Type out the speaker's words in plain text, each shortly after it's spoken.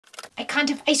I can't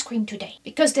have ice cream today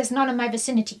because there's none in my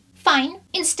vicinity. Fine.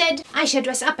 Instead, I shall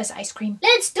dress up as ice cream.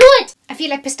 Let's do it! I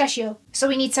feel like pistachio, so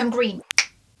we need some green.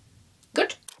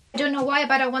 Good. I don't know why,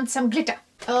 but I want some glitter.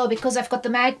 Oh, because I've got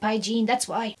the magpie gene, that's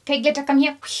why. Okay, glitter, come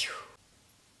here.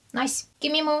 Nice.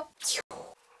 Give me more.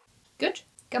 Good.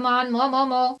 Come on,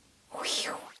 more.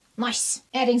 Nice.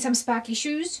 Adding some sparkly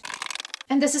shoes.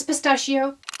 And this is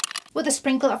pistachio with a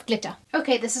sprinkle of glitter.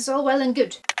 Okay, this is all well and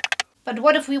good. But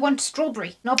what if we want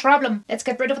strawberry? No problem. Let's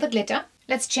get rid of the glitter.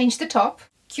 Let's change the top.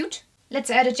 Cute. Let's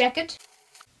add a jacket.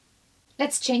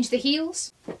 Let's change the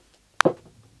heels.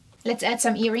 Let's add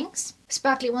some earrings.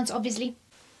 Sparkly ones, obviously.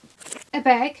 A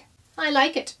bag. I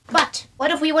like it. But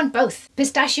what if we want both?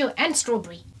 Pistachio and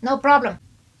strawberry. No problem.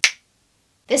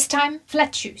 This time,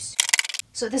 flat shoes.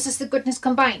 So this is the goodness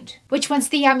combined. Which one's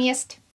the yummiest?